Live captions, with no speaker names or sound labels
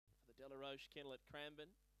Roche Kennel at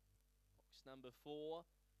Cranbourne. Box number 4.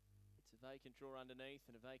 It's a vacant draw underneath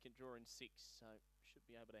and a vacant draw in 6, so should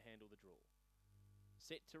be able to handle the draw.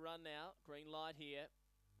 Set to run now. Green light here.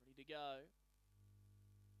 Ready to go.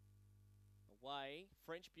 Away.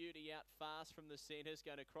 French Beauty out fast from the centres.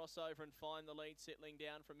 Going to cross over and find the lead. Settling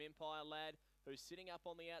down from Empire Lad, who's sitting up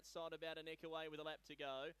on the outside about a neck away with a lap to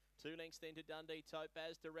go. 2 lengths then to Dundee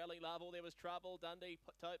Topaz. Dorelli Love, there was trouble. Dundee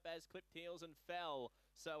Topaz clipped heels and fell.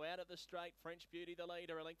 So out of the straight, French Beauty the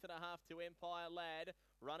leader. A length and a half to Empire Lad.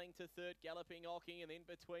 Running to third, Galloping Ocky. And in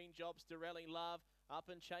between jobs, Dorelli Love. Up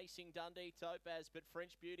and chasing Dundee Topaz, but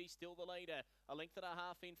French Beauty still the leader. A length and a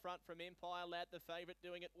half in front from Empire Lad, the favourite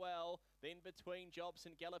doing it well. Then between Jobs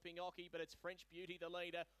and Galloping Ocky, but it's French Beauty the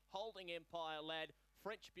leader, holding Empire Lad.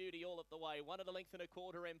 French Beauty all of the way. 1 at a length and a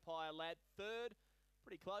quarter, Empire Lad. Third,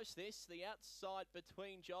 pretty close this. The outside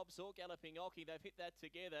between Jobs or Galloping Ocky. They've hit that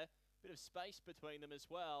together. Bit of space between them as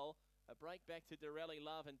well. A break back to Dorelli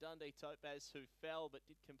Love and Dundee Topaz, who fell but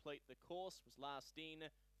did complete the course, was last in.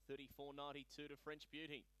 34.92 to French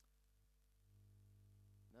Beauty.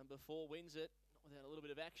 Number 4 wins it, not without a little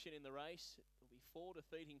bit of action in the race. It'll be 4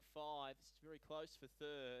 defeating 5. This is very close for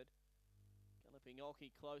third. Galloping Ocky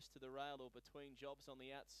close to the rail or between Jobs on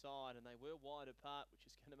the outside, and they were wide apart, which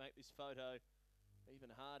is going to make this photo even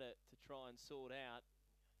harder to try and sort out.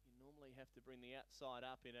 You normally have to bring the outside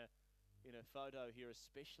up in a photo here,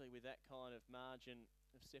 especially with that kind of margin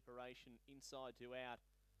of separation inside to out.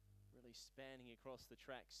 Really spanning across the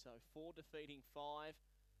track. So 4 defeating 5.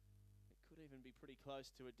 It could even be pretty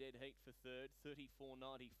close to a dead heat for third.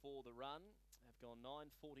 34.94 the run. They've gone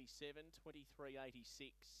 9.47,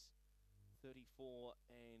 23.86, 34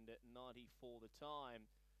 and 94 the time.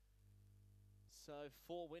 So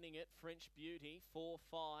 4 winning it. French Beauty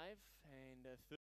 4-5 and